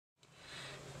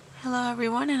Hello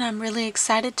everyone, and I'm really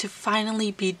excited to finally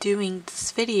be doing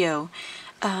this video.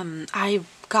 I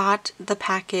got the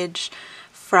package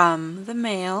from the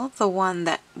mail, the one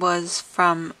that was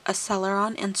from a seller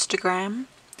on Instagram.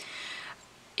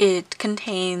 It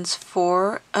contains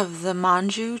 4 of the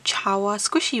Manju Chawa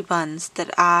squishy buns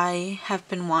that I have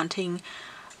been wanting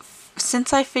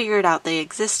since I figured out they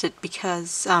existed,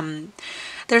 because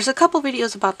there's a couple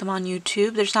videos about them on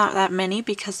YouTube. There's not that many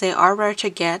because they are rare to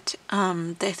get.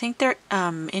 I think they're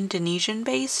Indonesian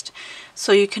based,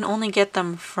 so you can only get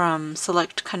them from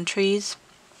select countries,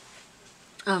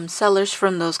 sellers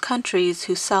from those countries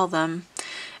who sell them,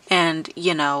 and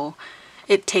you know,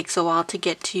 it takes a while to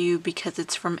get to you because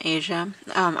it's from Asia.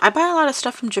 I buy a lot of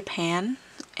stuff from Japan,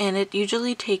 and it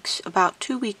usually takes about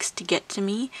 2 weeks to get to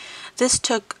me. This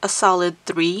took a solid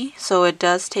 3, so it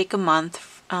does take a month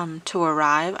to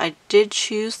arrive. I did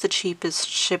choose the cheapest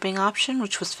shipping option,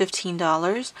 which was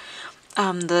 $15.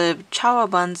 The Chawa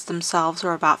buns themselves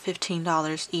were about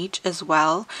 $15 each as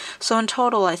well. So in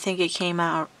total, I think it came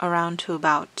out around to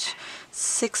about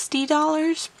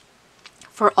 $60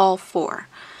 for all 4.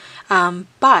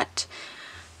 But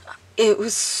it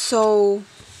was so,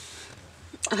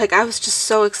 like, I was just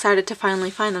so excited to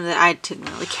finally find them that I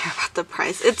didn't really care about the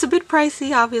price. It's a bit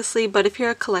pricey, obviously, but if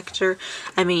you're a collector,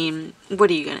 I mean, what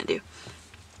are you gonna do?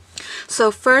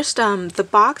 So first, the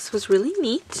box was really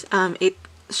neat. It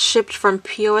shipped from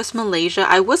POS Malaysia.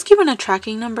 I was given a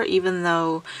tracking number, even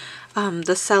though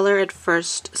the seller at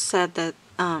first said that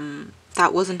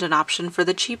that wasn't an option for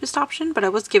the cheapest option, but I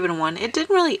was given one. It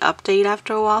didn't really update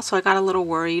after a while, so I got a little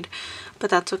worried, but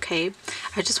that's okay.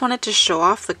 I just wanted to show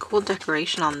off the cool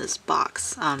decoration on this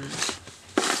box.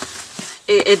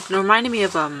 It reminded me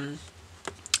of a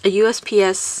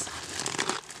USPS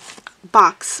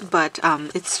box, but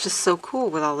it's just so cool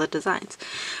with all the designs.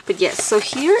 But yes, so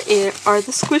here are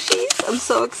the squishies. I'm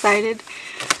so excited.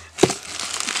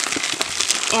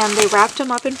 And they wrapped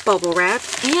them up in bubble wrap,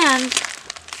 and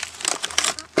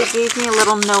they gave me a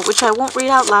little note, which I won't read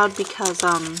out loud because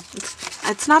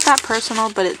it's not that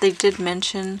personal, but they did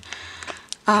mention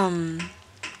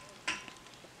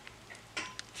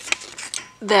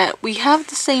that we have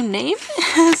the same name,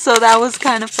 so that was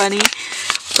kind of funny.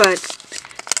 But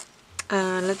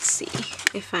let's see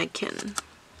if I can.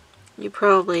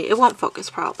 It won't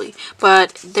focus probably,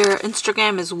 but their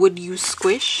Instagram is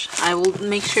wouldyousquish. I will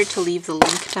make sure to leave the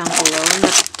link down below in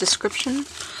the description.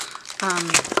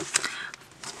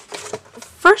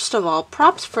 First of all,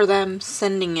 props for them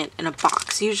sending it in a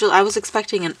box. Usually, I was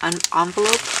expecting an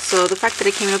envelope, so the fact that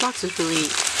it came in a box is really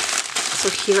neat. So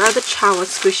here are the Chawa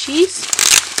squishies,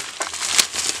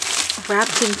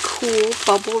 wrapped in cool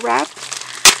bubble wrap.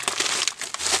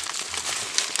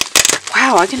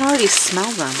 Wow, I can already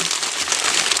smell them.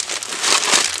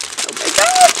 Oh my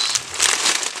gosh!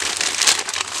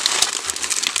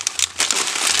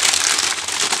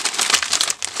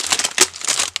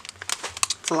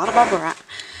 It's a lot of bubble wrap.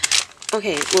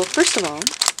 Okay, well, first of all,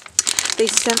 they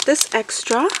sent this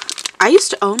extra. I used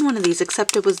to own one of these,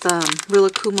 except it was the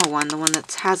Rilakkuma one, the one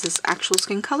that has this actual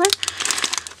skin color.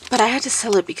 But I had to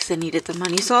sell it because I needed the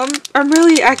money. So I'm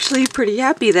really actually pretty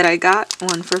happy that I got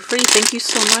one for free. Thank you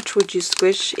so much, Would You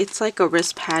Squish. It's like a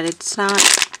wrist pad. It's not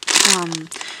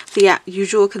the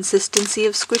usual consistency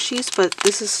of squishies, but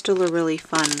this is still a really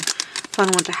fun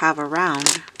one to have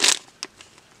around.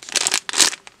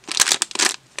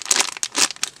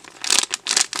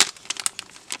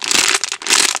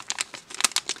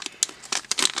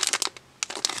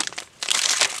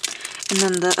 And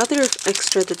then the other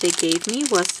extra that they gave me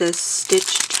was this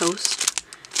stitch toast.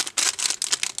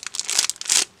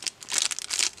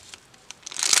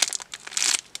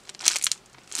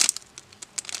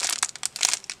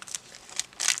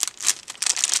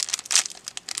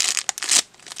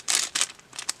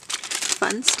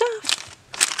 Fun stuff.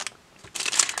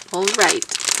 All right.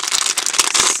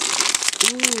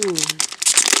 Ooh.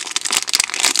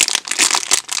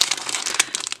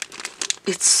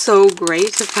 It's so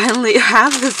great to finally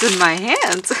have this in my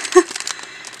hands.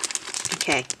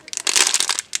 Okay.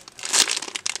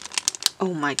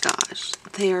 Oh my gosh.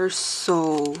 They are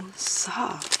so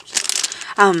soft.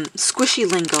 Squishy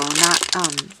lingo, not,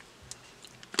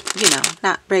 you know,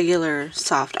 not regular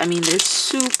soft. I mean, they're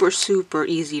super, super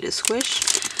easy to squish.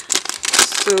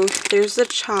 So there's the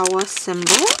Chawa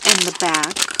symbol in the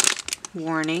back.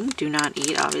 Warning, do not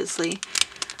eat, obviously.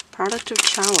 Product of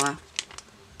Chawa.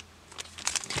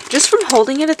 Just from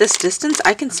holding it at this distance,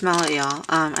 I can smell it, y'all.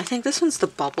 I think this one's the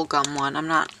bubblegum one.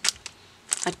 I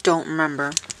don't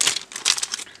remember.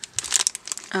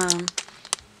 Oh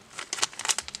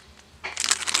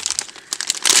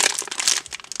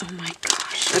my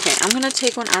gosh. Okay, I'm going to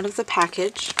take one out of the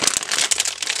package.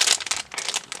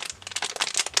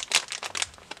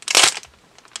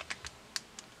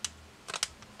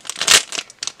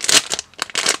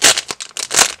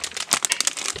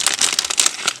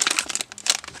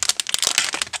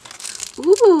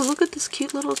 Ooh, look at this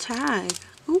cute little tag.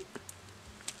 Oop.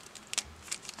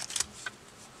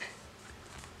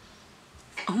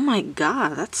 Oh my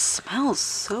god, that smells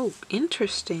so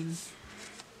interesting.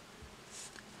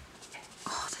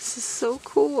 Oh, this is so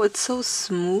cool. It's so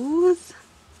smooth.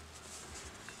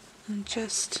 And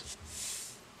just...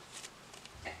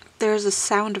 there's a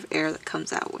sound of air that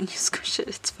comes out when you squish it.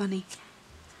 It's funny.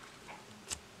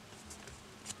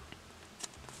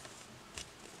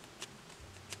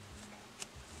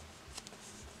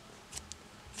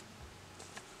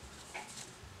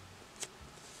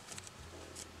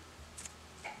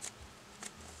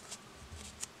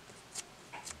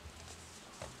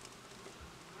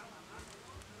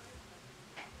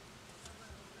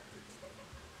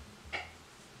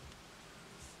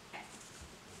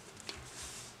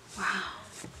 Wow.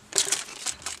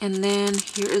 And then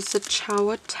here is the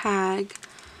Chawa tag.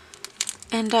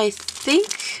 And I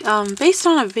think, based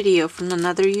on a video from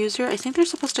another user, I think they're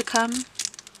supposed to come,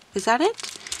 is that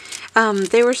it?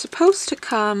 They were supposed to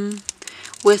come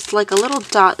with like a little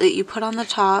dot that you put on the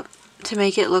top to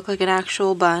make it look like an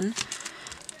actual bun.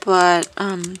 But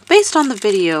based on the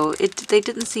video, they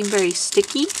didn't seem very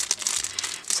sticky.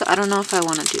 So I don't know if I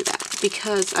want to do that,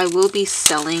 because I will be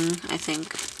selling, I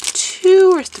think,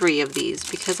 2 or 3 of these,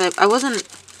 because I wasn't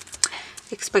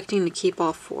expecting to keep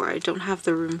all 4. I don't have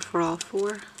the room for all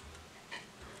 4.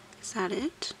 Is that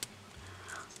it?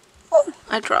 Oh,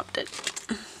 I dropped it.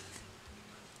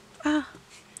 Ah.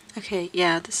 Okay,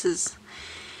 yeah, this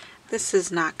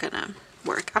is not gonna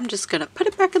work. I'm just gonna put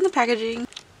it back in the packaging.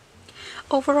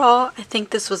 Overall, I think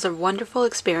this was a wonderful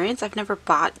experience. I've never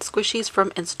bought squishies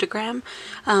from Instagram,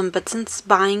 but since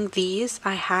buying these,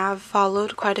 I have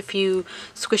followed quite a few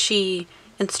squishy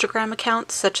Instagram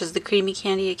accounts, such as the Creamy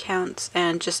Candy accounts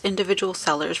and just individual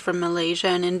sellers from Malaysia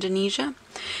and Indonesia.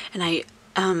 And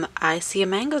I see a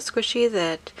mango squishy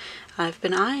that I've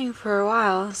been eyeing for a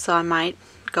while, so I might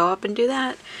go up and do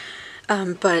that.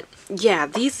 But yeah,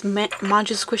 these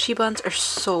Manju squishy buns are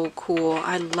so cool.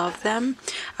 I love them.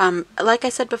 Like I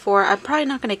said before, I'm probably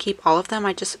not going to keep all of them.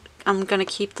 I'm going to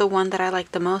keep the one that I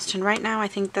like the most. And right now I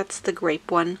think that's the grape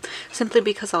one, simply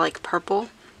because I like purple.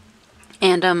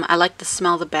 And I like the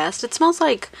smell the best. It smells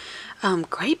like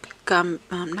grape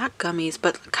not gummies,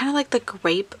 but kind of like the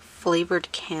grape flavored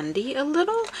candy a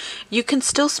little. You can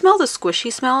still smell the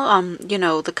squishy smell, you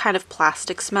know, the kind of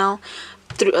plastic smell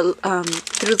through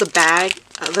the bag.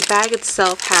 The bag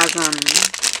itself has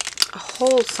a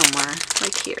hole somewhere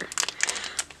right here,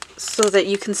 so that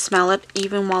you can smell it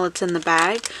even while it's in the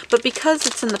bag. But because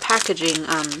it's in the packaging,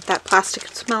 that plastic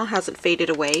smell hasn't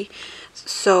faded away.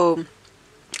 So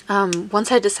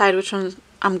once I decide which one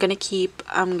I'm gonna keep,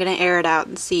 I'm gonna air it out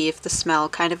and see if the smell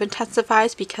kind of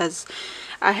intensifies, because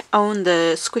I own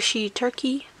the squishy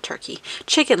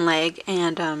chicken leg,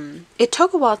 and it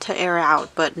took a while to air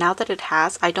out, but now that it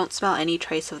has, I don't smell any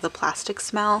trace of the plastic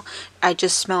smell. I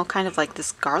just smell kind of like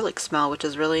this garlic smell, which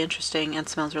is really interesting and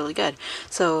smells really good.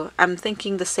 So I'm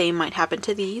thinking the same might happen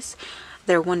to these.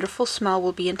 Their wonderful smell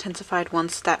will be intensified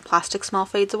once that plastic smell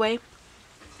fades away.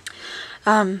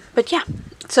 But yeah,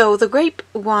 so the grape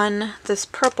one, this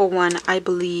purple one, I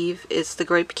believe is the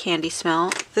grape candy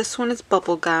smell. This one is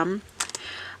bubblegum.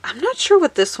 I'm not sure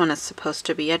what this one is supposed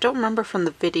to be. I don't remember from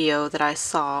the video that I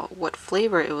saw what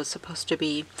flavor it was supposed to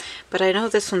be, but I know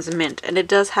this one's mint, and it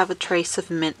does have a trace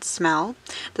of mint smell.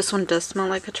 This one does smell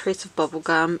like a trace of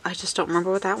bubblegum. I just don't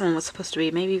remember what that one was supposed to be.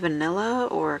 Maybe vanilla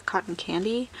or cotton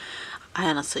candy? I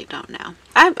honestly don't know.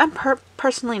 I'm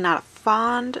personally not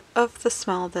fond of the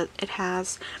smell that it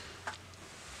has,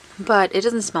 but it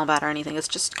doesn't smell bad or anything. It's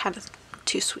just kind of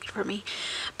too sweet for me.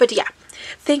 But yeah,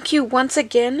 thank you once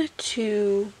again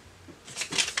to,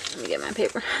 let me get my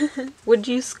paper, Would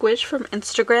You Squish from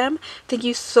Instagram. Thank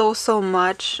you so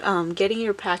much. Getting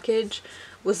your package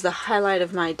was the highlight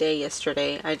of my day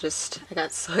yesterday. I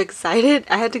got so excited.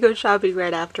 I had to go shopping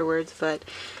right afterwards, but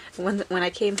when I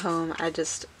came home, I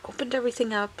just opened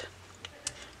everything up,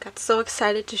 got so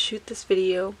excited to shoot this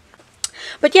video.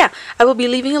 But yeah, I will be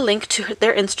leaving a link to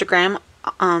their Instagram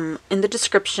in the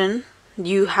description.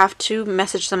 You have to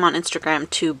message them on Instagram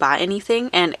to buy anything.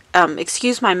 And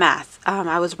excuse my math,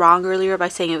 I was wrong earlier by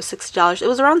saying it was $60. It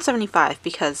was around $75,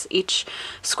 because each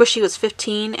squishy was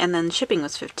 $15 and then shipping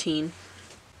was $15.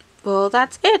 Well,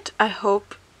 that's it. I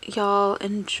hope y'all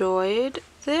enjoyed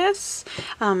this.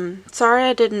 Sorry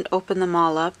I didn't open them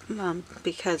all up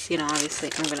because, you know, obviously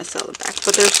I'm going to sell them back.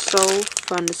 But they're so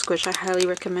fun to squish. I highly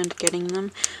recommend getting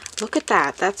them. Look at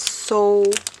that. That's so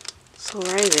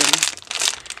rising.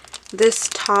 This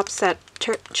tops that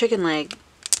chicken leg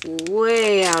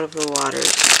way out of the water.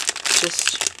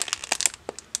 Just,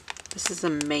 this is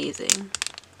amazing.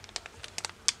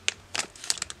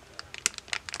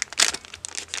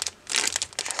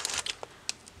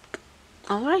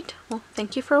 Alright, well,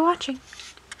 thank you for watching.